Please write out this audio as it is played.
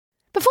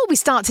we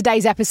start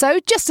today's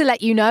episode, just to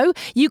let you know,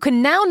 you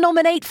can now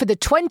nominate for the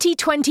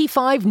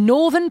 2025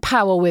 Northern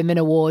Power Women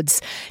Awards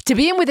to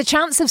be in with a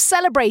chance of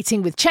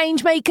celebrating with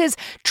changemakers,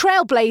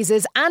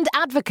 trailblazers and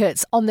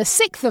advocates on the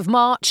 6th of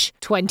March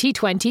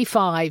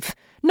 2025.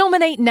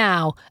 Nominate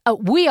now at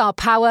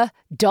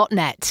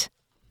wearepower.net.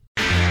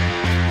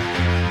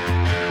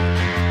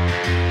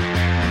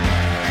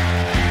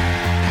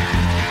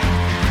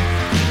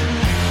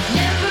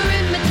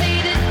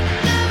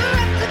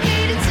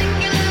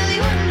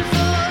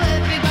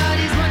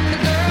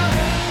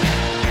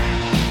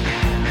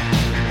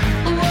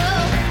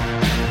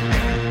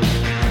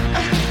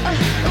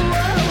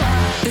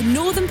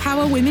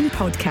 Power Women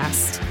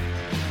Podcast.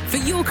 For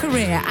your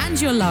career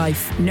and your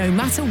life, no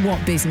matter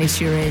what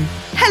business you're in.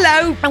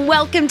 Hello and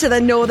welcome to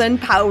the Northern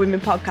Power Women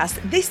Podcast.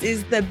 This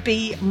is the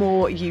Be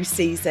More You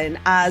season.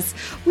 As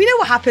we know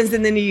what happens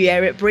in the new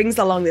year, it brings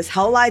along this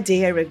whole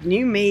idea of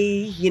new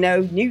me,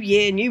 new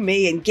year, new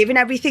me, and giving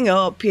everything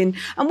up. And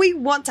we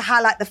want to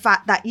highlight the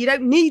fact that you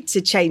don't need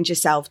to change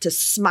yourself to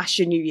smash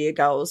your new year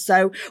goals.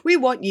 So we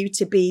want you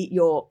to be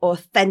your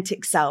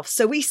authentic self.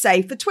 So we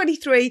say for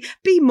 23,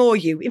 be more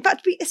you. In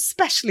fact, be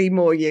especially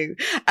more you.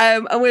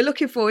 And we're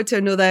looking forward to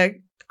another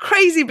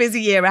crazy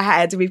busy year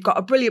ahead. We've got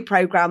a brilliant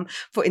programme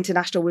for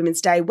International Women's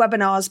Day,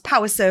 webinars,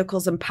 power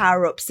circles and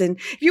power ups. And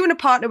if you want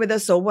to partner with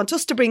us or want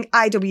us to bring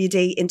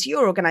IWD into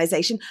your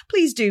organisation,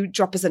 please do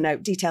drop us a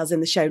note, details in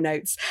the show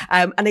notes.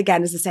 And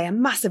again, as I say, a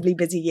massively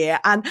busy year.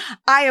 And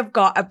I have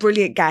got a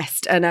brilliant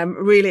guest and I'm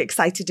really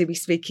excited to be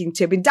speaking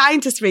to, I've been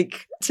dying to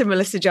speak to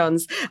Melissa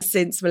Johns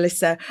since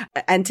Melissa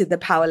entered the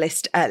Power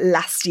List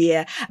last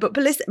year. But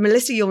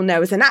Melissa, you'll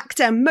know, is an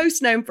actor,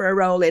 most known for a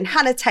role in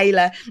Hannah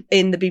Taylor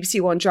in the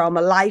BBC One drama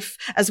Life,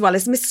 as well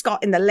as Miss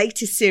Scott in the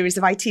latest series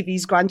of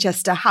ITV's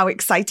Grantchester. How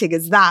exciting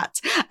is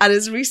that? And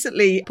has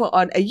recently put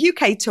on a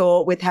UK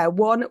tour with her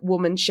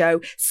one-woman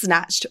show,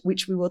 Snatched,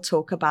 which we will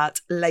talk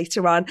about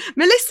later on.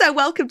 Melissa,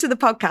 welcome to the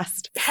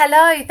podcast.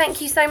 Hello,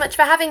 thank you so much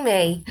for having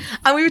me.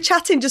 And we were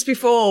chatting just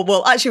before.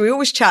 Well, actually, we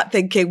always chat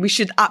thinking we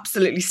should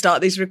absolutely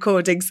start these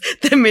recordings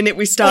the minute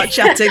we start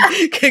chatting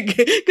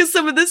because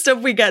some of the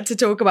stuff we get to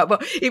talk about.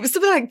 But it was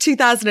something like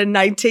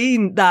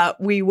 2019 that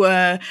we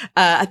were,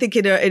 I think,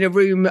 in a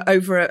room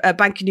over at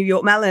Bank of New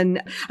York Mellon,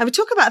 and we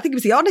talk about, I think it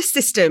was the honor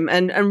system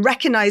and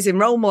recognising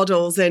role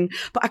models.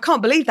 But I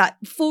can't believe that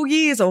 4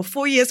 years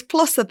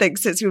plus, I think,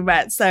 since we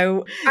met.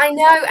 So I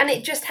know, and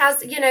it just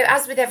has,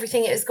 as with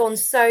everything, it has gone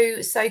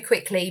so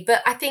quickly.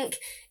 But I think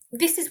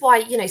this is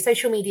why,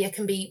 social media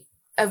can be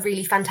a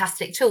really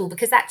fantastic tool,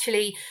 because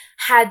actually,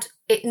 had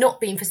it not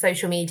been for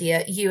social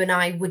media, you and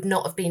I would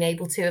not have been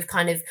able to have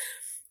kind of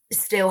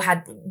still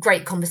had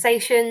great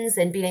conversations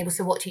and been able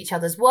to watch each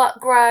other's work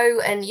grow.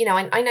 And,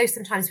 I know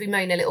sometimes we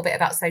moan a little bit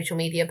about social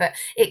media, but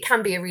it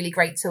can be a really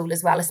great tool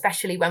as well,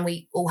 especially when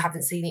we all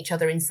haven't seen each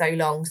other in so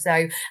long.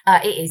 So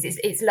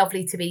it's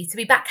lovely to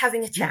be back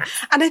having a chat.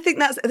 And I think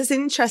that's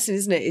interesting,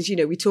 isn't it? Is,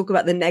 we talk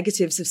about the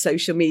negatives of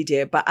social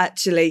media, but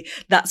actually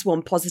that's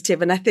one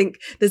positive. And I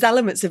think there's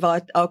elements of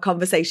our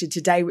conversation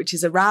today, which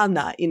is around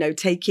that,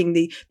 taking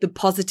the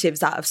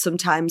positives out of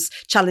sometimes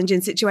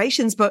challenging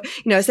situations. But,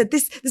 I said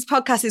this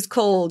podcast is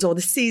called, or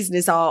the season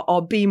is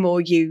our Be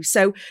More You.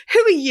 So who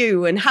are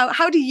you and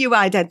how do you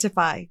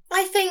identify?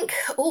 I think,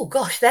 oh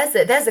gosh,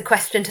 there's a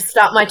question to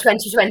start my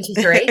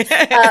 2023.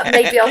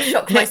 Maybe I'll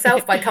shock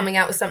myself by coming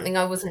out with something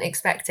I wasn't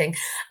expecting.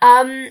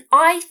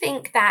 I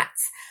think that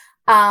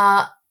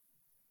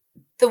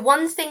the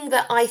one thing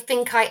that I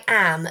think I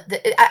am,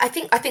 I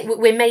think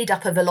we're made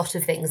up of a lot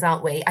of things,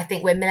 aren't we? I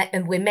think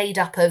we're made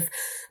up of,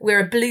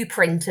 we're a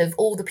blueprint of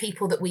all the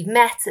people that we've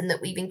met and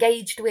that we've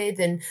engaged with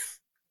and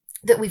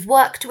that we've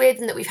worked with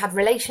and that we've had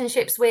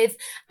relationships with.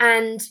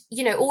 And,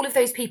 all of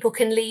those people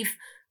can leave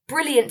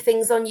brilliant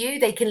things on you.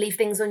 They can leave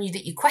things on you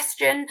that you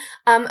question.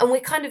 And we're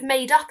kind of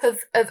made up of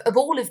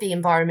all of the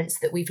environments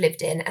that we've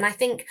lived in. And I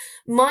think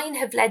mine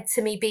have led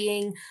to me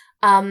being,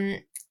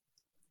 I'm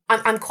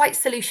quite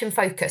solution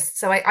focused.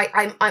 So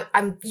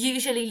I'm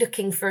usually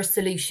looking for a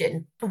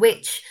solution,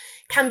 which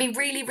can be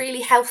really,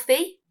 really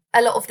healthy.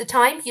 A lot of the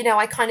time,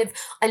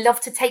 I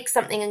love to take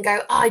something and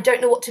go, I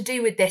don't know what to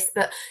do with this,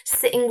 but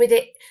sitting with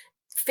it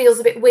feels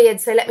a bit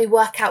weird. So let me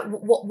work out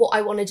what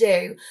I want to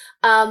do.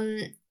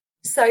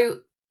 So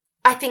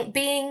I think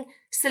being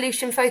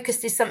solution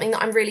focused is something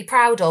that I'm really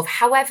proud of.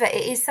 However,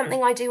 it is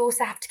something I do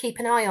also have to keep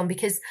an eye on,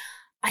 because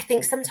I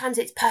think sometimes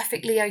it's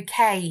perfectly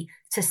okay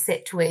to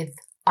sit with,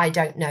 I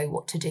don't know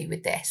what to do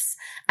with this.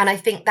 And I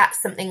think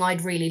that's something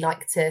I'd really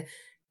like to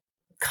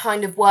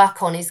kind of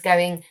work on, is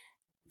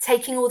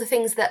taking all the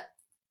things that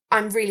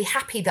I'm really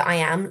happy that I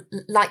am,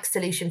 like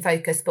solution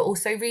focused, but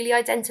also really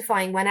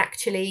identifying when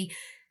actually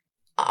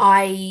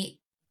I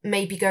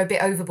maybe go a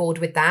bit overboard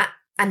with that.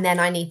 And then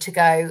I need to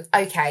go,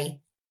 okay,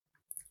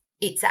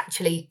 it's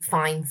actually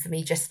fine for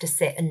me just to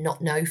sit and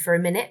not know for a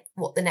minute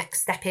what the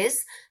next step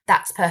is.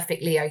 That's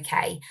perfectly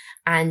okay.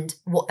 And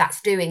what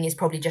that's doing is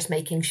probably just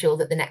making sure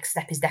that the next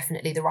step is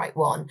definitely the right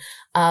one.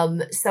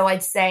 So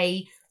I'd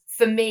say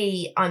for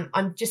me,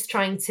 I'm just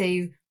trying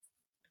to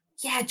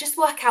just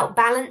work out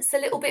balance a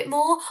little bit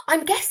more.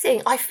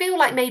 I feel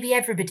like maybe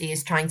everybody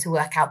is trying to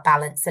work out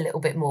balance a little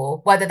bit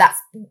more, whether that's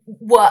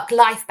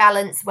work-life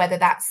balance, whether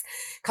that's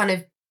kind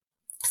of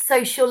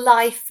social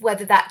life,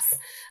 whether that's,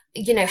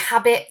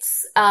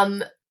 habits.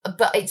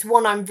 But it's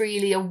one I'm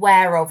really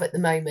aware of at the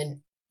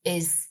moment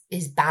is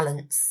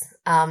balance.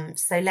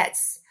 So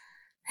let's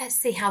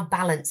see how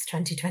balanced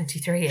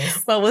 2023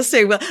 is. Well, we'll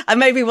see. And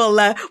maybe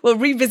we'll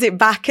revisit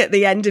back at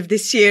the end of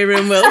this year,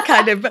 and we'll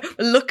kind of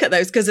look at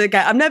those. Because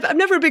again, I'm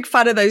never a big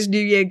fan of those New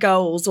Year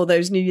goals or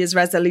those New Year's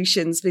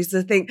resolutions, because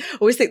I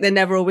always think they're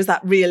never always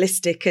that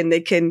realistic, and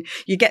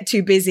you get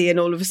too busy and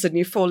all of a sudden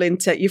you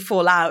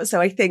fall out. So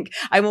I think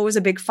I'm always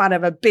a big fan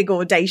of a big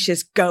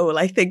audacious goal,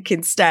 I think,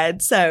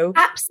 instead. So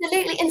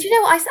absolutely. And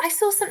I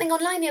saw something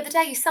online the other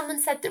day. Someone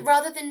said that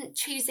rather than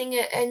choosing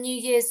a New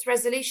Year's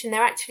resolution,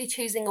 they're actually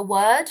choosing a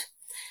word.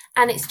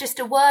 And it's just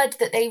a word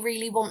that they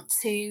really want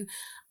to,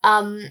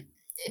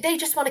 they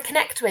just want to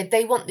connect with.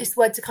 They want this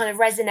word to kind of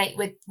resonate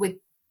with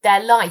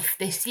their life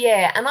this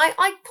year. And I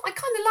kind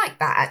of like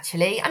that,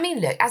 actually. I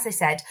mean, look, as I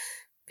said,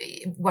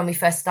 when we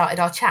first started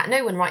our chat,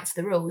 no one writes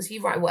the rules.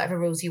 You write whatever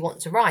rules you want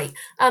to write.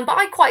 But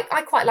I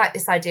quite like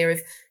this idea of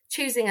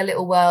choosing a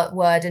little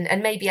word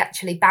and maybe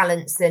actually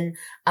balance and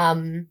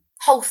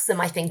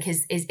wholesome, I think,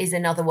 is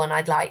another one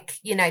I'd like.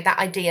 That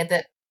idea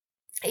that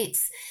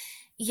it's,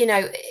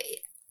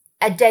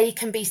 a day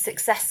can be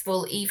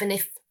successful even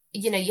if,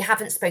 you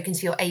haven't spoken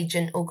to your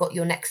agent or got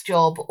your next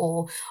job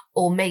or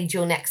made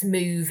your next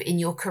move in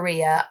your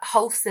career.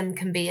 Wholesome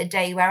can be a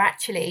day where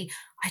actually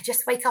I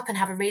just wake up and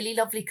have a really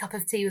lovely cup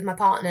of tea with my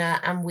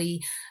partner, and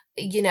we,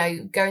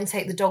 go and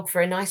take the dog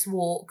for a nice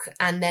walk,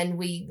 and then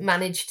we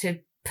manage to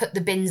put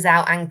the bins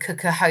out and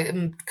cook a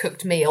home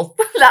cooked meal.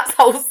 That's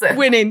wholesome.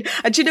 Winning.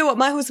 And do you know what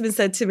my husband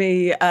said to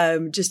me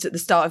just at the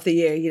start of the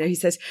year? He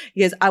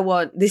goes, I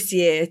want this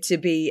year to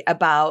be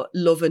about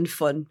love and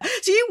fun.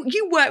 So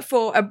you work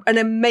for an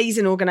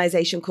amazing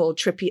organisation called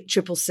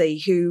Triple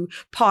C, who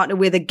partner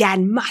with,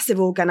 again, massive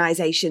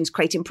organisations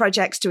creating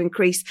projects to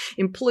increase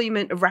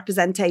employment of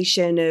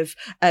representation of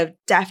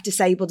deaf,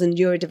 disabled and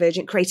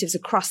neurodivergent creatives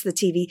across the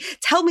TV.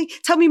 Tell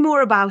me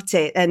more about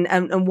it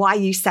and why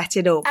you set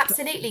it up.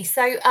 Absolutely.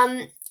 So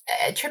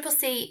Triple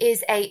C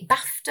is a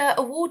BAFTA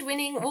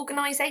award-winning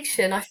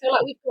organisation. I feel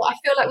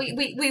like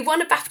we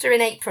won a BAFTA in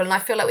April, and I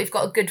feel like we've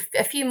got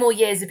a few more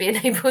years of being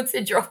able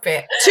to drop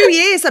it. 2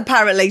 years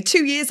apparently.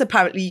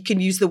 You can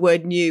use the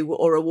word new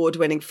or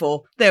award-winning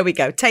for. There we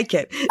go. Take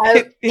it. Oh,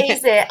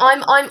 is it?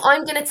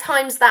 I'm going to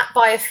times that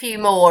by a few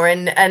more,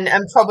 and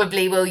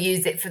probably we'll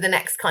use it for the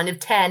next kind of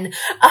 10.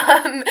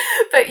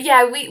 But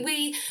yeah,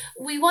 we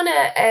won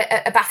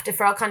a BAFTA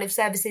for our kind of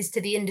services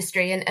to the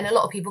industry, and a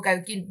lot of people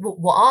go,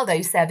 what are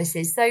those services?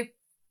 So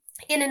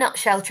in a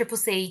nutshell, Triple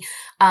C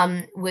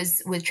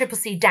was Triple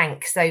C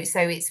DANC.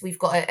 So we've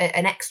got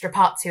an extra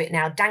part to it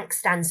now. DANC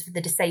stands for the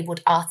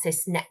Disabled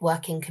Artists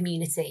Networking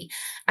Community,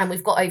 and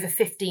we've got over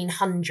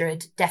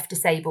 1,500 deaf,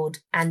 disabled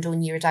and or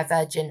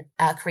neurodivergent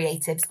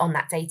creatives on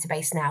that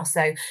database now.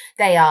 So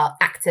they are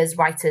actors,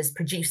 writers,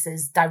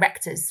 producers,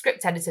 directors,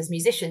 script editors,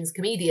 musicians,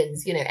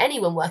 comedians,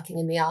 anyone working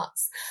in the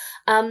arts.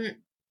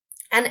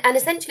 And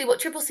essentially what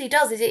Triple C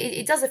does is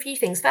it does a few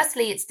things.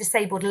 Firstly, it's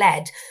disabled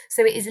led.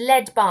 So it is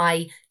led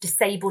by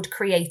disabled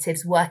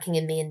creatives working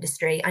in the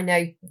industry. I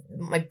know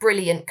my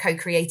brilliant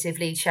co-creative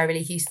lead,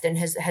 Shirley Houston,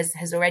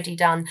 has already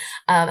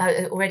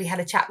already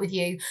had a chat with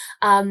you.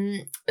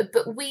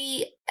 But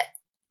we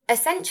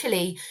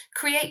essentially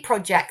create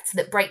projects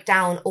that break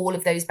down all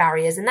of those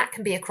barriers, and that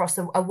can be across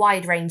a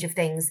wide range of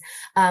things.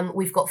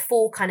 We've got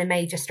 4 kind of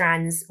major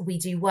strands. We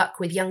do work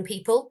with young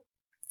people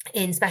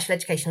in special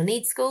educational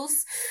needs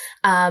schools.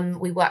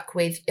 We work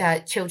with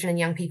children and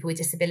young people with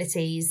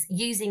disabilities,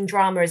 using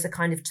drama as a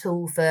kind of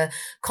tool for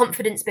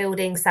confidence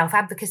building,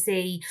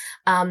 self-advocacy.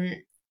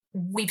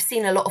 We've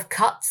seen a lot of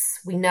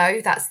cuts. We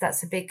know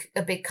that's a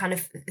big kind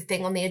of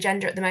thing on the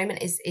agenda at the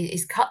moment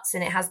is cuts,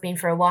 and it has been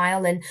for a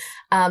while. And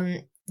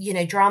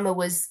drama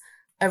was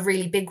a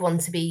really big one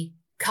to be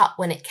cut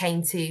when it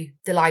came to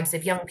the lives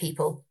of young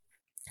people.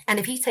 And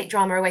if you take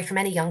drama away from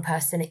any young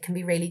person, it can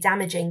be really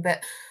damaging.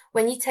 But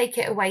when you take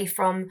it away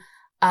from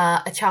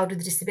a child with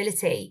a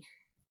disability,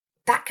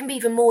 that can be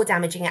even more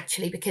damaging,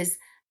 actually, because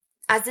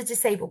as a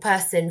disabled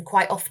person,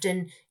 quite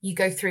often you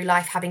go through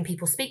life having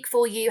people speak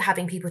for you,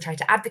 having people try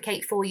to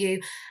advocate for you.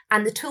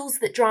 And the tools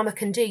that drama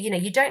can do,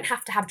 you don't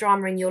have to have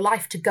drama in your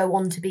life to go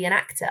on to be an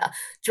actor.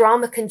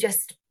 Drama can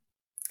just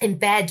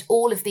embed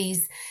all of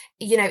these,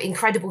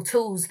 incredible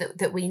tools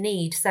that we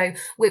need. So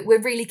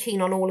we're really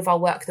keen on all of our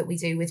work that we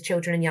do with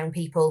children and young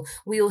people.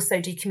 We also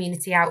do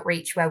community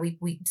outreach, where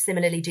we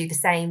similarly do the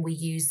same. We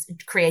use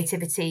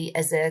creativity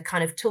as a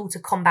kind of tool to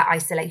combat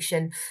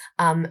isolation,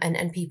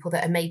 and people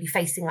that are maybe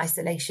facing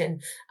isolation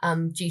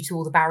due to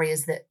all the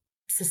barriers that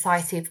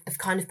society have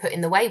kind of put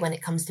in the way when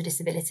it comes to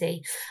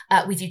disability.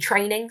 We do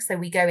training. So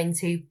we go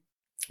into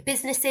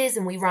businesses,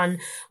 and we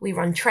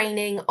run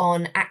training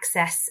on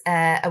access,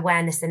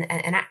 awareness and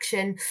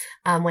action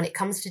when it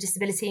comes to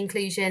disability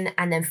inclusion.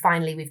 And then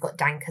finally, we've got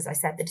DANC, as I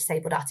said, the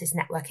Disabled Artists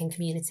Networking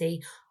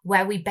Community,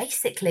 where we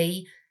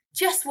basically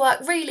just work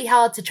really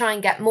hard to try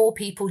and get more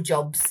people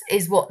jobs,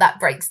 is what that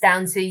breaks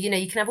down to. You know,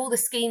 you can have all the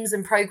schemes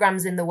and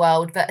programs in the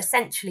world, but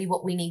essentially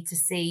what we need to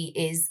see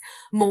is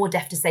more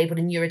deaf, disabled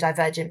and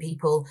neurodivergent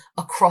people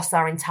across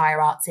our entire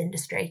arts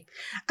industry.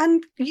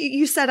 And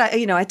you said,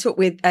 I talked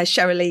with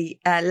Sheryl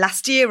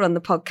last year on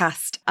the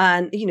podcast,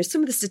 and,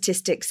 some of the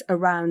statistics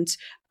around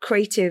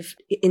creative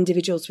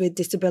individuals with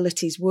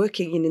disabilities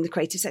working in the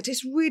creative sector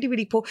is really,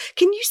 really poor.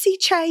 Can you see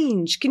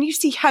change? Can you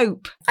see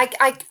hope?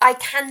 I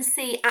can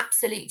see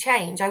absolute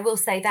change. I will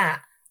say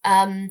that.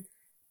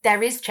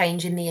 There is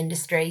change in the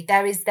industry.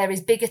 There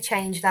is bigger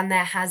change than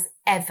there has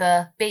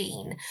ever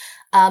been.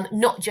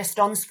 Not just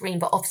on screen,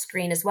 but off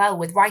screen as well,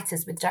 with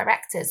writers, with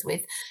directors,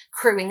 with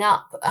crewing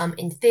up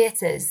in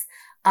theatres.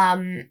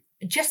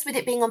 Just with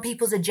it being on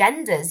people's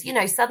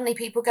agendas, suddenly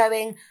people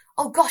going,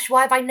 oh gosh,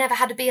 why have I never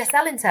had a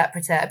BSL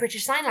interpreter, a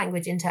British Sign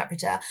Language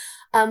interpreter?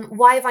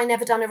 Why have I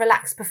never done a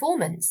relaxed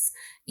performance?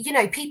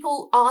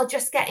 People are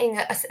just getting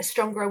a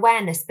stronger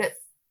awareness. But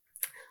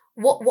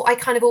what I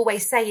kind of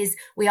always say is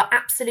we are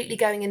absolutely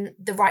going in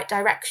the right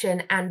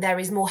direction, and there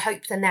is more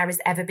hope than there has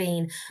ever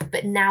been.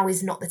 But now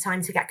is not the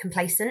time to get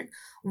complacent.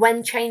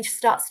 When change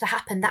starts to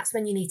happen, that's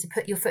when you need to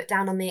put your foot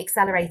down on the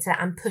accelerator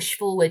and push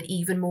forward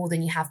even more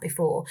than you have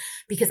before.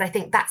 Because I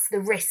think that's the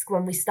risk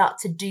when we start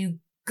to do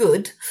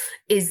good,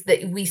 is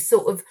that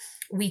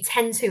we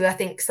tend to, I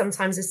think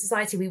sometimes as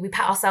society, we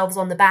pat ourselves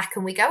on the back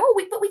and we go,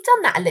 but we've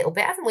done that a little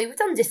bit, haven't we? We've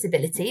done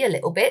disability a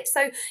little bit.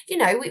 So,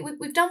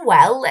 we've done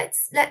well.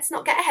 Let's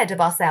not get ahead of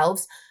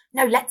ourselves.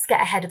 No, let's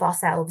get ahead of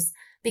ourselves.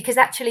 Because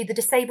actually the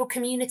disabled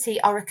community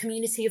are a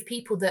community of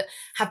people that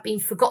have been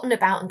forgotten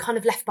about and kind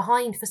of left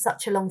behind for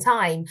such a long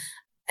time,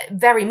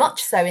 very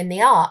much so in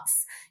the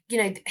arts.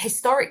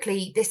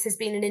 Historically, this has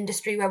been an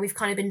industry where we've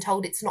kind of been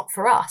told it's not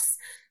for us.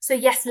 So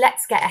yes,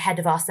 let's get ahead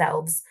of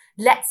ourselves.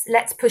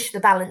 Let's push the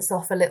balance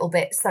off a little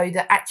bit so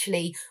that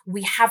actually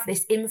we have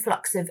this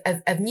influx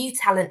of new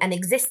talent and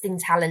existing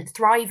talent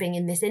thriving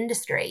in this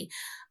industry.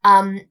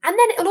 And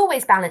then it'll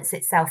always balance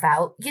itself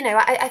out.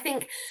 I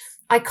think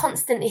I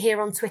constantly hear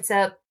on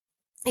Twitter,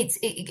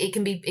 it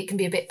can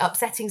be a bit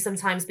upsetting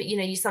sometimes, but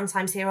you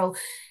sometimes hear, oh,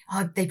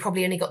 they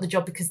probably only got the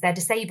job because they're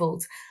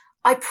disabled.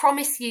 I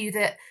promise you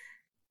that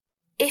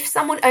if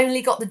someone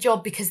only got the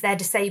job because they're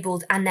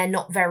disabled and they're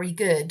not very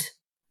good,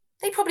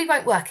 they probably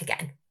won't work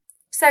again.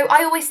 So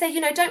I always say,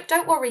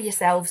 don't worry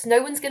yourselves.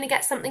 No one's going to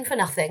get something for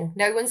nothing.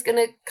 No one's going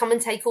to come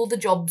and take all the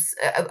jobs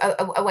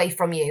away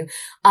from you.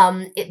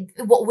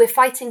 What we're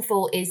fighting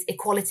for is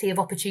equality of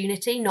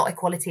opportunity, not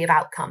equality of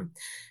outcome.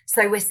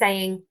 So we're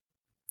saying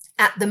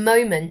at the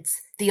moment,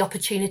 the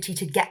opportunity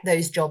to get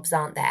those jobs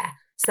aren't there.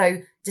 So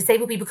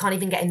disabled people can't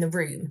even get in the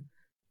room.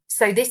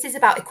 So this is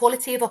about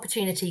equality of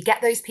opportunity,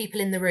 get those people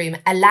in the room,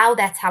 allow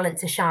their talent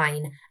to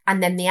shine,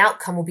 and then the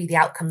outcome will be the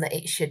outcome that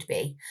it should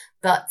be.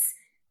 But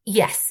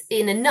yes,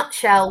 in a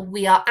nutshell,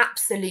 we are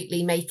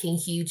absolutely making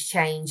huge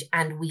change,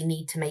 and we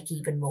need to make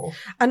even more.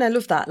 And I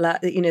love that,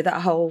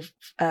 that whole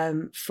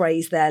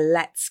phrase there,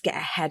 let's get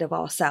ahead of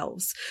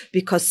ourselves,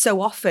 because so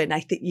often I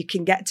think you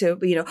can get to,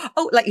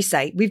 like you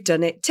say, we've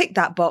done it, tick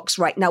that box,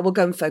 right, now we'll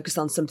go and focus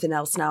on something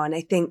else now. And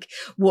I think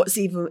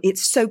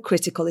it's so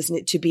critical, isn't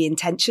it, to be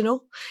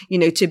intentional,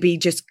 to be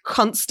just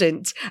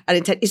constant and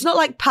intent. It's not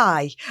like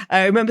pie.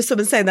 I remember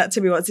someone saying that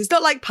to me once. It's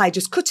not like pie,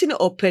 just cutting it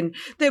up and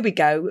there we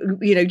go.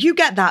 You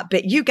get that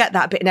bit,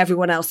 and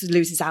everyone else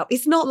loses out.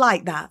 It's not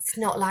like that. It's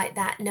not like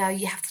that. No,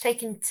 you have to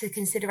take into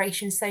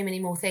consideration so many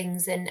more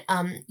things. And,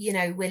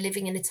 we're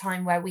living in a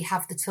time where we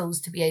have the tools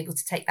to be able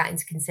to take that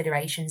into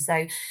consideration.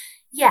 So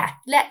yeah,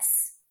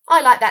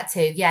 I like that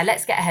too. Yeah,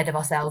 let's get ahead of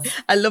ourselves.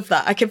 I love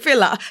that. I can feel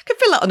that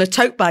on a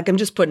tote bag. I'm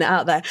just putting it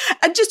out there.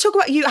 And just talk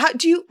about you. How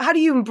do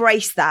you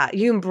embrace that?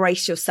 You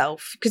embrace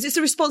yourself, because it's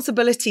a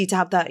responsibility to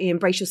have that. You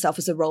embrace yourself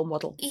as a role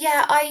model.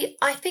 Yeah,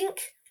 I think,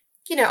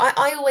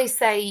 I always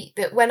say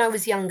that when I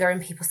was younger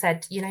and people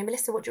said,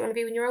 Melissa, what do you want to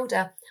be when you're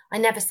older? I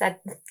never said,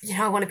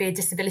 I want to be a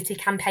disability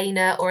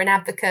campaigner or an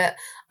advocate.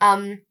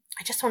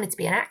 I just wanted to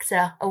be an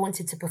actor. I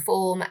wanted to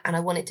perform, and I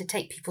wanted to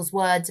take people's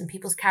words and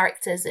people's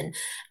characters and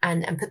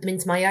put them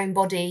into my own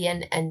body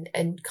and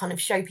kind of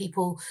show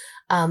people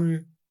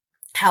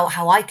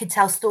how I could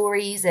tell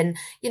stories. And,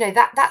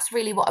 that's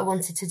really what I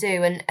wanted to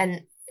do. And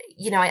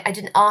I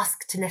didn't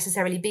ask to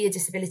necessarily be a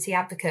disability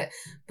advocate,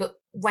 but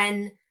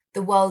when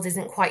the world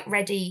isn't quite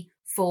ready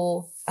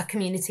for a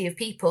community of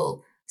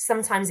people,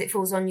 sometimes it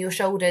falls on your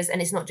shoulders,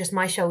 and it's not just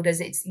my shoulders.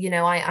 It's,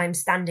 I'm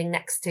standing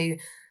next to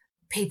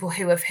people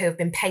who have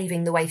been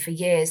paving the way for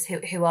years,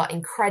 who are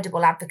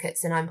incredible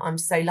advocates. And I'm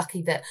so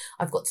lucky that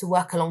I've got to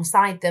work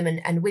alongside them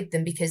and with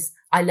them, because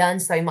I learn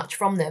so much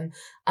from them.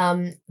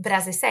 But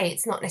as I say,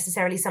 it's not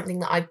necessarily something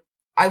that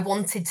I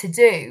wanted to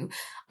do.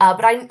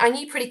 But I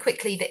knew pretty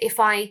quickly that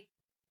if I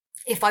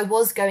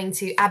was going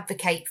to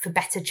advocate for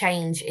better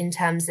change in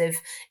terms of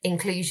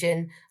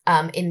inclusion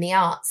in the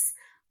arts,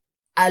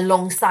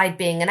 alongside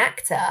being an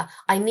actor,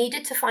 I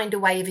needed to find a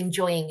way of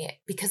enjoying it,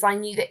 because I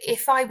knew that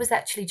if I was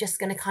actually just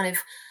going to kind of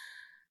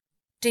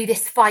do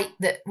this fight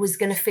that was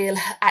going to feel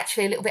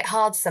actually a little bit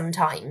hard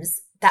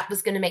sometimes, that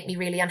was going to make me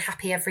really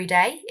unhappy every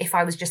day. If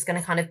I was just going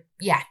to kind of,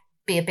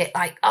 be a bit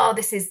like, oh,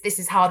 this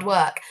is hard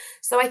work.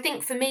 So I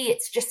think for me,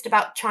 it's just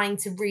about trying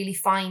to really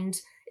find,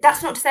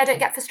 that's not to say I don't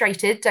get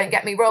frustrated, don't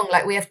get me wrong.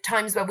 Like, we have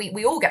times where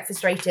we all get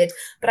frustrated,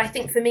 but I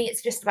think for me,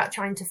 it's just about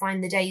trying to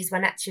find the days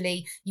when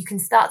actually you can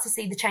start to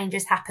see the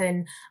changes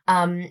happen,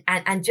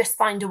 and just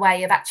find a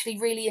way of actually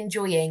really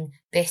enjoying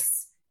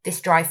this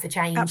drive for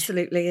change.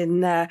 Absolutely.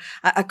 And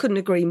I couldn't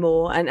agree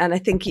more. And I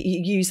think you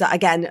use that,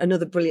 again,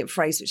 another brilliant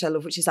phrase, which I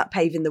love, which is that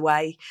paving the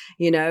way,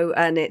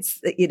 and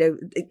it's,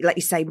 like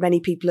you say, many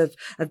people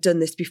have done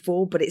this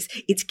before, but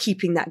it's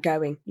keeping that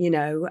going,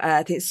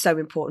 I think it's so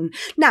important.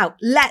 Now,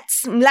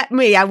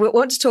 I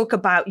want to talk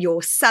about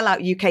your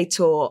Sellout UK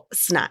tour,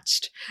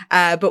 Snatched.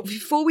 But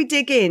before we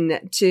dig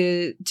in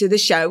to the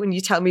show and you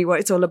tell me what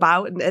it's all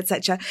about, and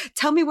etc.,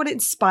 tell me what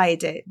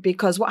inspired it,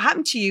 because what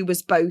happened to you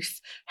was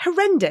both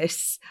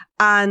horrendous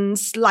and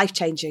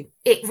life-changing.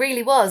 It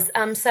really was.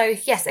 So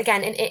yes,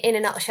 again, in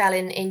a nutshell,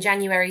 in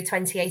January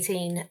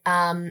 2018,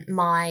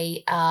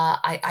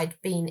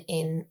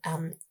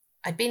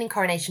 I'd been in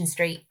Coronation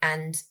Street,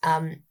 and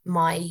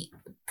my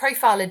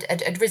profile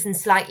had risen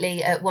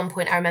slightly. At one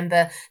point, I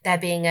remember there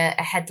being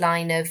a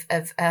headline of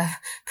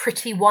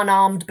pretty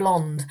one-armed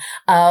blonde.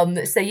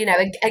 So,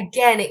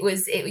 again, it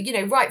was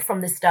right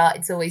from the start,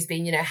 it's always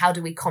been, how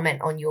do we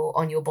comment on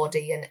your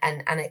body?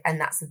 And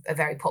that's a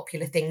very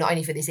popular thing, not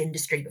only for this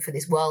industry, but for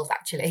this world,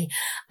 actually.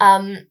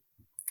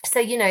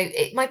 So,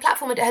 my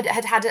platform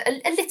had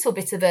a little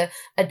bit of a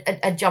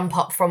jump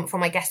up from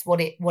I guess what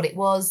it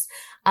was.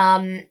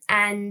 And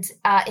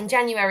in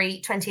January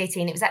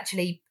 2018, it was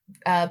actually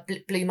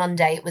Blue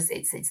Monday.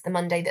 It's the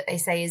Monday that they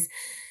say is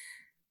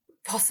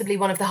possibly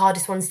one of the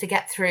hardest ones to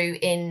get through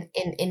in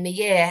the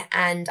year.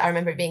 And I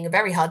remember it being a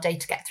very hard day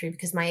to get through,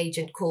 because my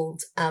agent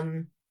called,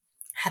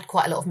 had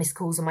quite a lot of missed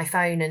calls on my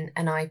phone,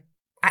 and I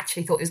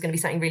actually thought it was going to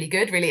be something really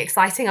good, really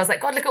exciting. I was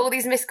like, God, look at all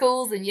these missed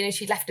calls. And,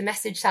 she left a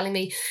message telling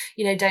me,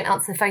 don't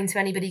answer the phone to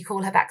anybody,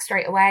 call her back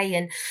straight away.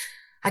 And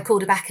I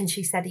called her back and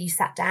she said, are you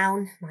sat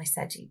down? And I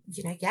said,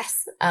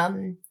 yes.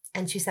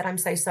 And she said, I'm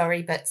so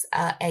sorry, but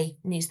a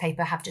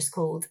newspaper have just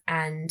called,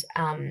 and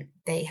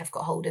they have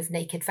got hold of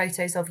naked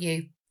photos of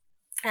you,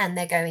 and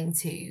they're going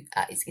to,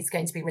 it's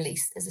going to be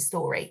released as a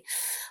story.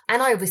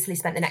 And I obviously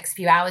spent the next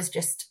few hours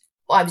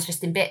I was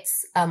just in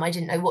bits. I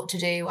didn't know what to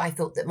do. I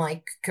thought that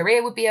my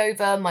career would be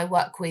over. My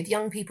work with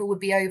young people would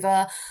be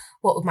over.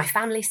 What would my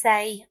family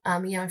say?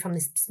 I'm from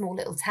this small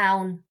little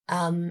town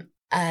on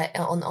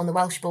the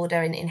Welsh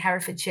border in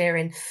Herefordshire.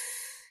 And,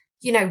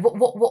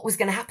 what was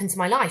going to happen to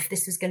my life?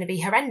 This was going to be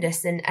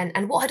horrendous.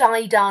 And what had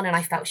I done? And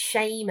I felt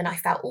shame, and I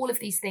felt all of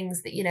these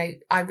things that,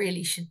 I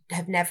really should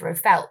have never have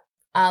felt.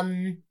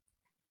 After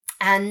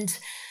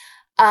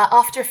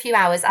a few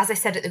hours, as I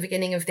said at the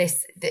beginning of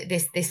this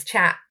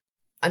chat,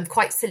 I'm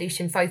quite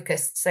solution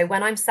focused. So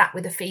when I'm sat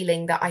with a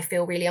feeling that I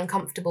feel really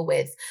uncomfortable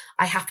with,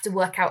 I have to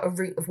work out a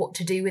route of what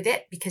to do with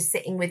it, because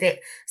sitting with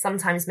it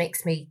sometimes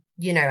makes me,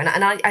 and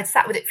I'd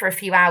sat with it for a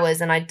few hours,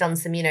 and I'd done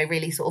some,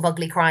 really sort of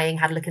ugly crying,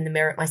 had a look in the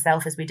mirror at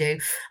myself as we do.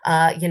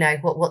 What do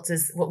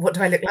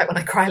I look like when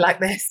I cry like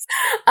this?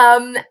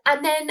 And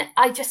then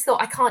I just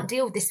thought, I can't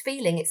deal with this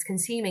feeling. It's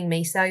consuming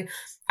me. So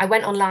I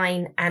went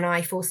online and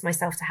I forced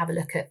myself to have a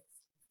look at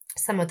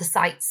some of the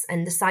sites,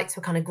 and the sites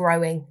were kind of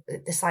growing,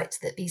 the sites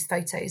that these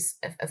photos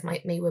of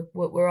me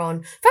were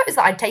on, photos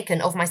that I'd taken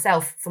of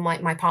myself for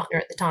my partner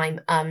at the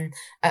time,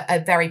 a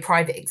very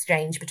private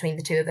exchange between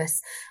the two of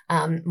us.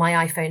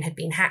 My iPhone had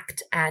been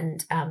hacked,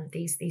 and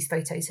these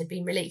photos had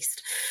been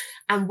released.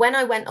 And when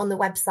I went on the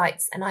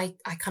websites and I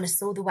kind of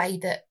saw the way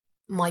that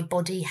my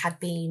body had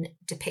been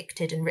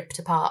depicted and ripped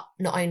apart,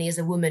 not only as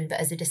a woman, but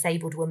as a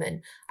disabled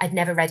woman. I'd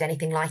never read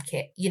anything like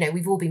it.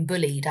 We've all been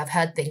bullied. I've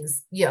heard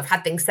things, I've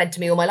had things said to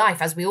me all my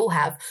life, as we all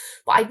have,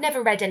 but I'd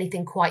never read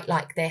anything quite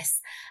like this.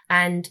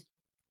 And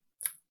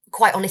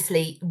quite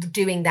honestly,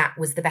 doing that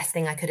was the best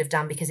thing I could have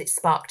done, because it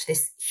sparked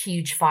this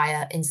huge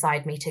fire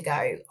inside me to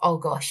go, oh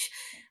gosh,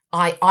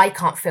 I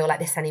can't feel like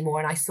this anymore.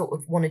 And I sort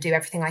of want to do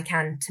everything I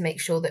can to make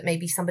sure that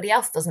maybe somebody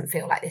else doesn't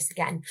feel like this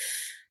again.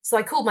 So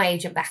I called my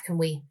agent back, and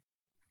we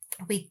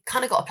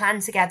kind of got a plan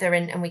together,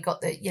 and we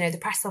got the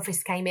press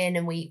office came in,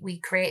 and we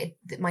created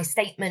my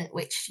statement,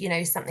 which,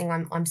 is something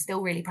I'm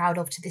still really proud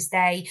of to this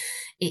day.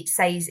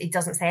 It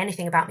doesn't say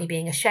anything about me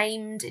being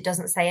ashamed. It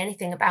doesn't say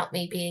anything about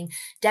me being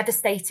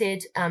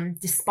devastated.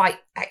 Despite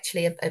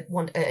actually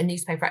a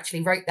newspaper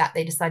actually wrote that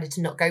they decided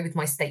to not go with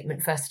my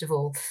statement, first of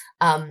all,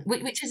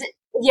 which is,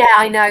 yeah,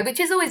 I know, which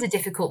is always a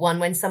difficult one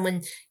when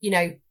someone,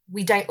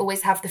 we don't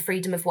always have the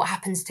freedom of what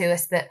happens to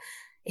us, but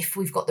if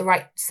we've got the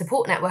right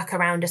support network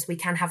around us, we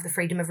can have the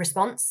freedom of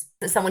response.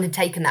 That someone had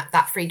taken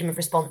that freedom of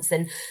response,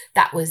 and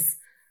that was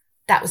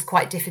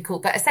quite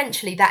difficult. But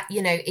essentially that,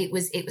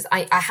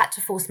 I had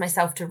to force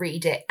myself to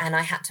read it, and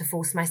I had to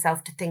force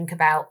myself to think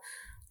about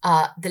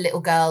the little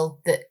girl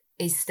that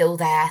is still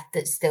there,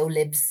 that still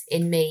lives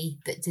in me,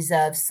 that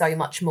deserves so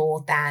much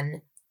more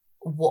than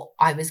what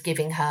I was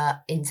giving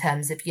her in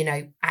terms of, you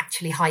know,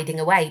 actually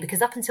hiding away.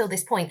 Because up until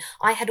this point,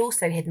 I had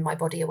also hidden my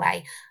body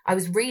away. I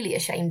was really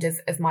ashamed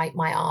of my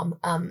arm.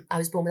 I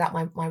was born without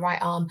my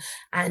right arm,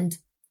 and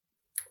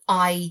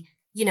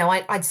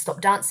I'd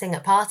stopped dancing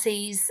at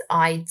parties.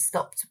 I'd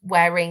stopped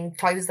wearing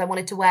clothes I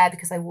wanted to wear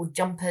because I wore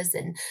jumpers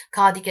and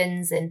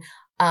cardigans, and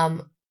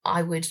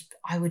I would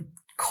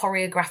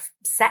choreograph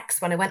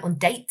sex when I went on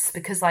dates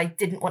because I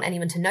didn't want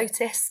anyone to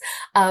notice.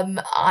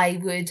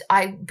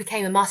 I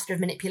became a master of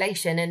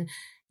manipulation, and,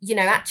 you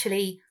know,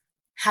 actually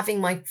having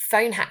my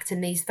phone hacked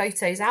and these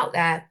photos out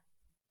there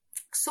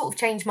sort of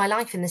changed my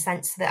life, in the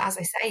sense that, as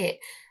I say, it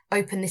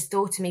opened this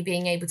door to me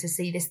being able to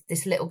see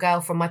this little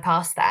girl from my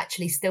past that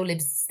actually still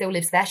lives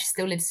there. She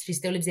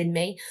still lives in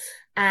me.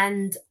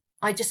 And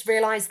I just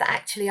realized that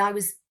actually I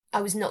was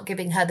not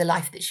giving her the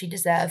life that she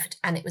deserved,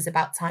 and it was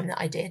about time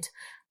that I did.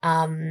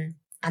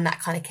 And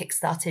that kind of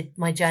kickstarted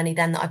my journey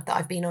then that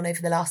I've been on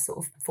over the last sort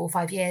of 4 or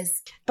 5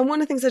 years. And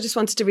one of the things I just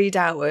wanted to read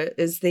out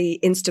is the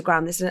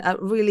Instagram. There's a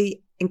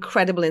really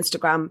incredible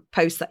Instagram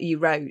post that you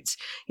wrote.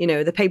 You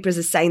know, the papers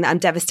are saying that I'm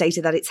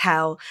devastated that it's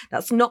hell.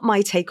 That's not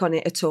my take on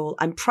it at all.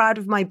 I'm proud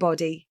of my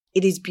body.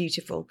 It is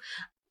beautiful.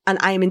 And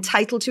I am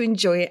entitled to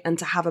enjoy it and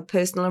to have a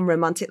personal and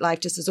romantic life,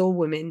 just as all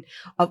women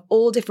of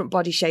all different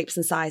body shapes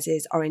and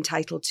sizes are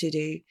entitled to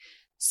do.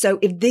 So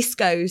if this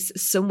goes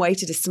some way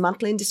to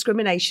dismantling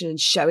discrimination and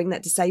showing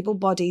that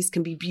disabled bodies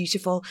can be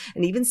beautiful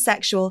and even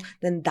sexual,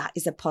 then that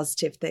is a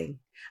positive thing.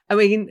 I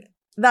mean,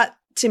 that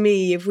to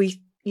me, if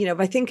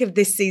I think of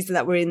this season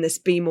that we're in, this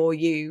Be More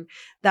You,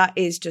 that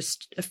is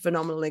just a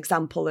phenomenal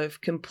example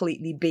of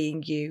completely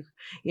being you,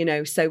 you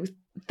know. So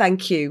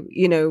thank you,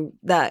 you know,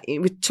 that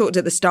we talked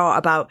at the start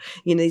about,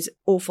 you know, these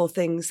awful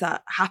things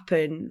that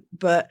happen,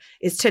 but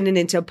it's turning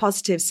into a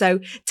positive. So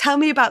tell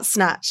me about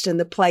Snatched and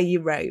the play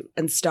you wrote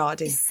and starred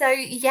in. So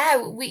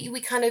yeah,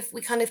 we kind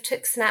of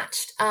took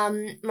Snatched,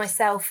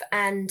 myself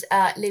and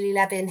Lily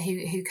Levin,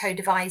 who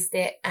co-devised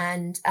it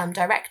and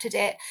directed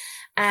it,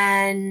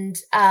 and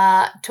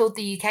toured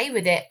the UK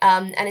with it.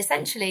 And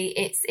essentially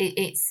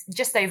it's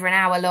just over an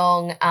hour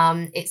long.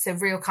 It's a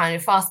real kind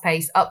of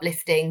fast-paced,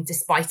 uplifting,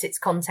 despite its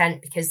content,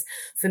 because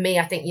for me,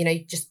 I think, you know,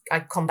 just I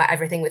combat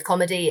everything with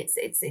comedy.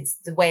 It's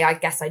the way I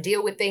guess I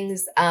deal with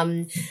things,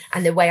 and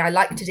the way I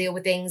like to deal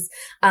with things.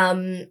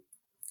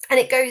 And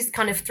it goes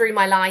kind of through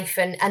my life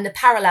and the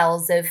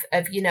parallels of,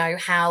 you know,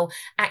 how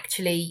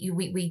actually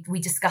we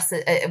discuss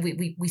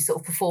we sort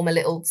of perform a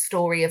little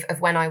story of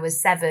when I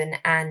was 7,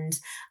 and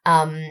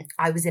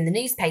I was in the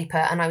newspaper,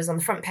 and I was on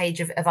the front page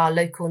of our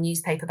local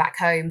newspaper back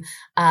home,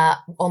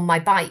 on my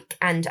bike,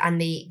 and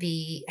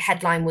the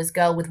headline was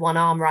 "Girl with One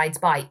Arm Rides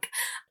Bike."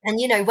 And,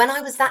 you know, when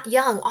I was that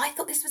young, I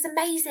thought this was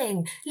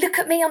amazing. Look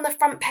at me on the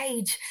front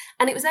page.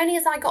 And it was only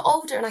as I got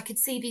older and I could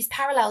see these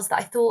parallels that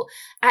I thought,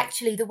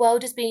 actually, the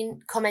world has been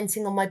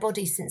commenting on my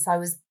body since I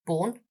was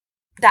born.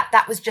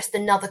 That was just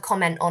another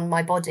comment on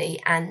my body.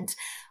 And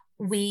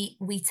we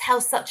tell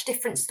such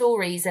different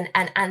stories,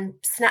 and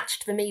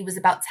Snatched for me was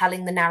about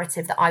telling the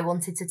narrative that I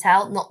wanted to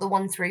tell, not the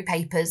one through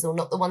papers, or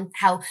not the one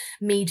how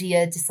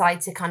media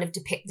decide to kind of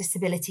depict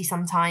disability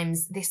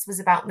sometimes. This was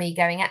about me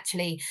going,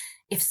 actually,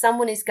 if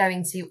someone is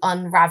going to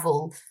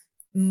unravel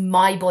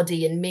my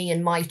body and me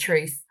and my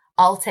truth,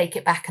 I'll take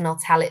it back and I'll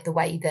tell it the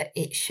way that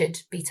it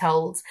should be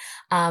told.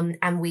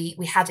 And we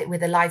had it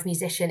with a live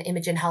musician,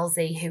 Imogen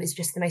Halsey, who is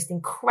just the most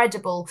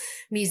incredible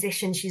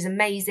musician. She's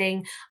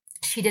amazing.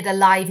 She did a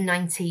live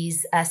 90s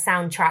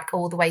soundtrack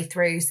all the way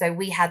through. So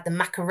we had the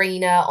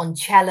Macarena on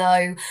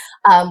cello.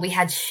 We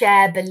had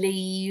Cher,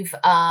 Believe.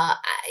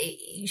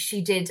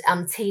 She did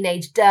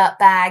Teenage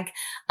Dirtbag.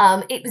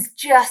 It was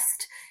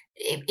just,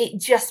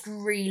 it just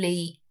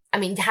really, I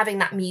mean, having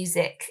that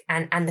music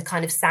and the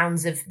kind of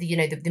sounds of the, you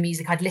know, the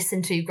music I'd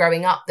listened to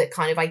growing up, that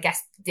kind of, I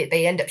guess,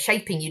 they end up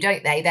shaping you,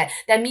 don't they?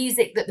 They're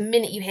music that the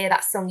minute you hear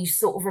that song, you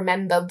sort of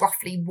remember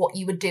roughly what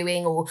you were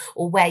doing or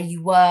where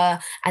you were.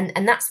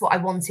 And that's what I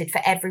wanted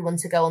for everyone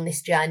to go on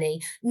this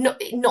journey,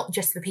 not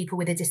just for people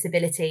with a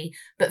disability,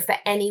 but for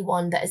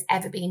anyone that has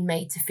ever been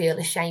made to feel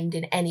ashamed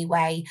in any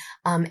way,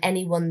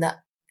 anyone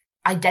that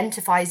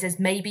identifies as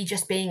maybe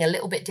just being a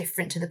little bit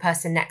different to the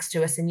person next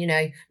to us. And, you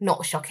know,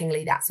 not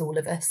shockingly, that's all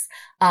of us.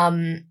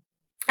 And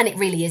it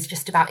really is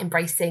just about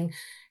embracing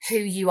who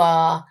you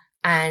are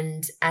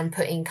and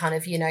putting kind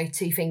of, you know,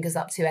 2 fingers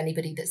up to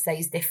anybody that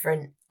says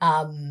different.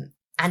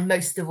 And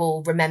most of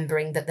all,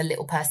 remembering that the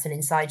little person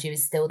inside you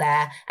is still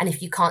there. And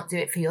if you can't do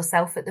it for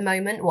yourself at the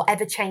moment,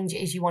 whatever change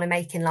it is you want to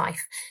make in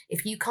life,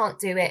 if you can't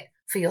do it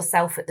for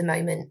yourself at the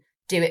moment,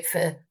 do it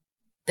for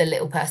the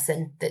little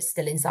person that's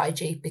still inside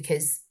you,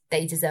 because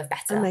they deserve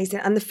better. Amazing.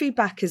 And the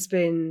feedback has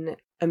been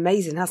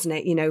amazing, hasn't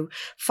it? You know,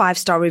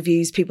 5-star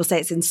reviews, people say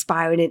it's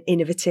inspiring and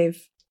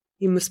innovative.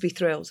 You must be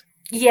thrilled.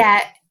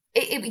 Yeah,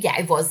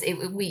 it was.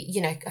 We,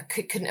 you know, I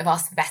couldn't have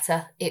asked for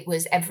better. It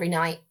was every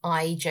night.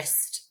 I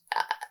just,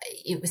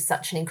 it was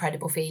such an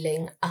incredible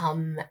feeling.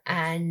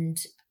 And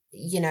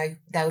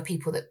there were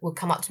people that would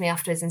come up to me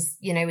afterwards and,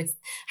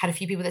 had a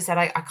few people that said,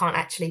 I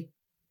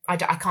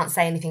can't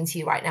say anything to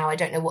you right now. I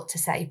don't know what to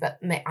say, but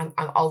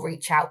I'll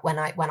reach out when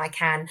I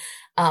can.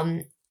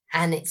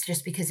 And it's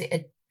just because it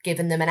had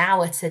given them an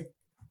hour to,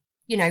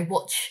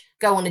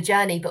 go on a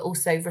journey, but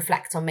also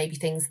reflect on maybe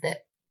things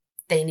that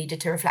they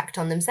needed to reflect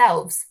on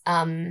themselves,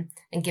 and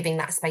giving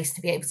that space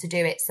to be able to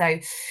do it. So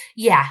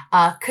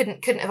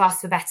couldn't have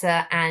asked for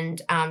better.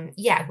 And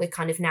we're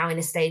kind of now in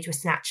a stage with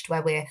Snatched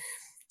where we're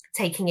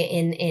taking it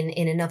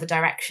in another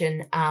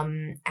direction,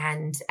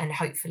 and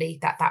hopefully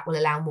that will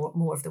allow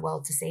more of the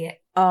world to see it.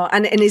 Oh,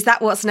 and is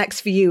that what's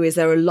next for you? Is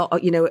there a lot,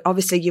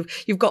 obviously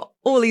you've got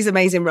all these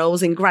amazing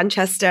roles in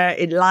Grantchester,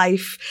 in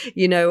Life,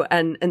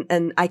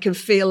 and I can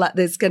feel that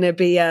there's going to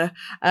be a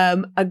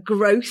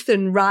growth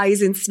and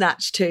rise in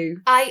Snatch too.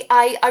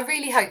 I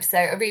really hope so.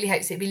 I really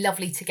hope so. It'd be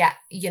lovely to get,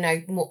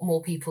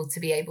 more people to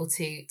be able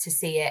to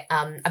see it.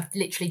 I've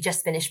literally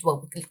just finished,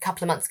 a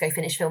couple of months ago,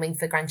 finished filming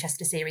for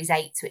Grantchester Series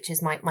 8, which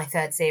is my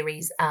third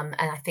series. And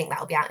I think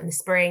that'll be out in the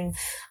spring.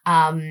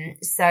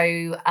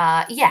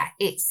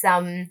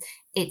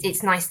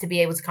 It's nice to be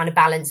able to kind of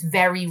balance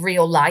very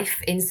real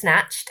life in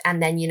Snatched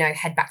and then,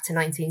 head back to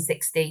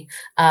 1960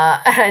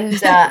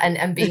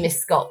 and be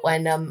Miss Scott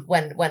when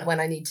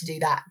I need to do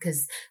that,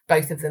 because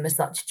both of them are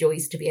such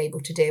joys to be able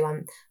to do.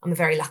 I'm a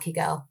very lucky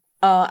girl.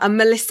 And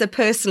Melissa,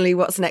 personally,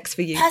 what's next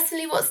for you?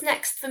 Personally, what's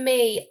next for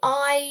me?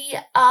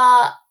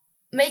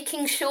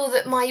 Making sure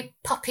that my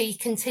puppy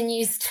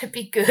continues to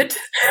be good.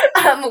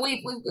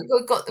 We've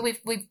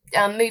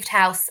moved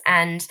house,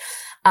 and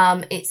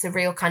it's a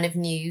real kind of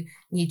new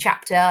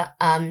chapter.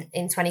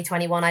 In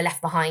 2021, I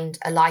left behind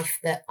a life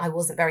that I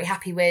wasn't very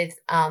happy with,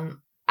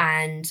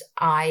 and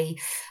I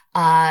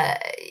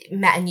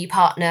met a new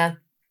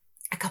partner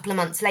a couple of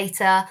months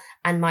later,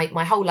 and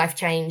my whole life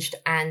changed.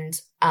 And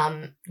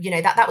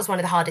that was one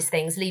of the hardest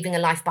things, leaving a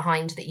life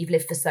behind that you've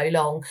lived for so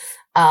long,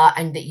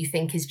 and that you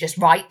think is just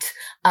right,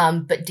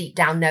 but deep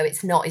down, no,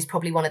 it's not, is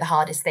probably one of the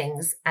hardest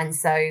things. And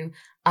so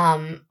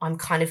I'm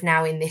kind of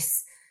now in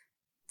this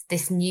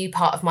new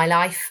part of my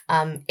life,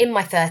 in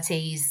my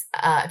 30s.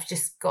 I've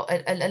just got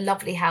a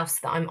lovely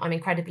house that I'm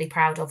incredibly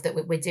proud of, that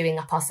we're doing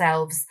up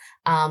ourselves.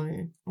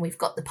 We've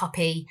got the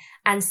puppy,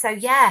 and so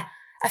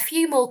a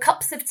few more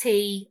cups of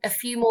tea, a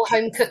few more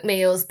home-cooked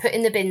meals,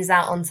 putting the bins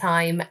out on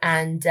time,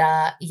 and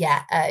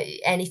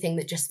anything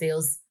that just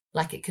feels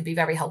like it could be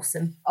very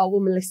wholesome. Oh, well,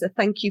 Melissa,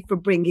 thank you for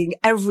bringing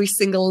every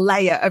single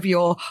layer of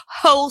your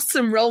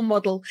wholesome role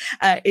model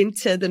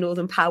into the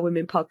Northern Power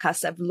Women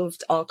podcast. I've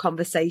loved our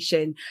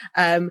conversation.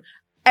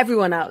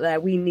 Everyone out there,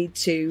 we need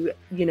to,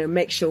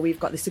 make sure we've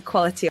got this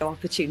equality of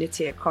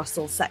opportunity across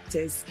all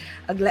sectors.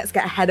 And let's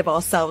get ahead of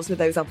ourselves with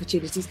those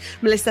opportunities.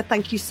 Melissa,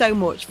 thank you so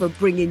much for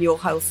bringing your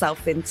whole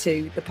self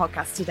into the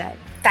podcast today.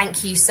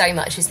 Thank you so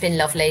much. It's been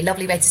lovely.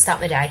 Lovely way to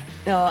start my day.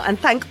 Oh, and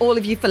thank all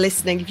of you for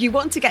listening. If you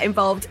want to get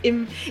involved,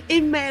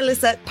 email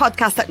us at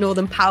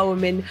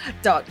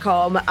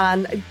podcast@northernpowerwomen.com,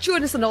 and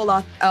join us on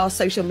all our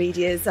social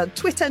medias, on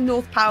Twitter,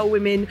 North Power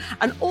Women,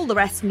 and all the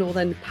rest,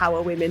 Northern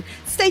Power Women.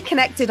 Stay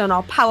connected on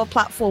our Power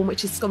platform,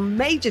 which has some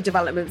major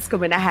developments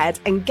coming ahead,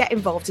 and get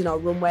involved in our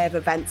runway of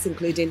events,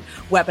 including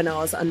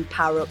webinars and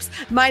power-ups.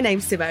 My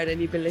name's Simone,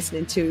 and you've been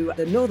listening to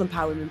the Northern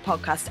Power Women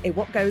podcast, a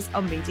What Goes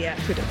On Media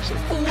production.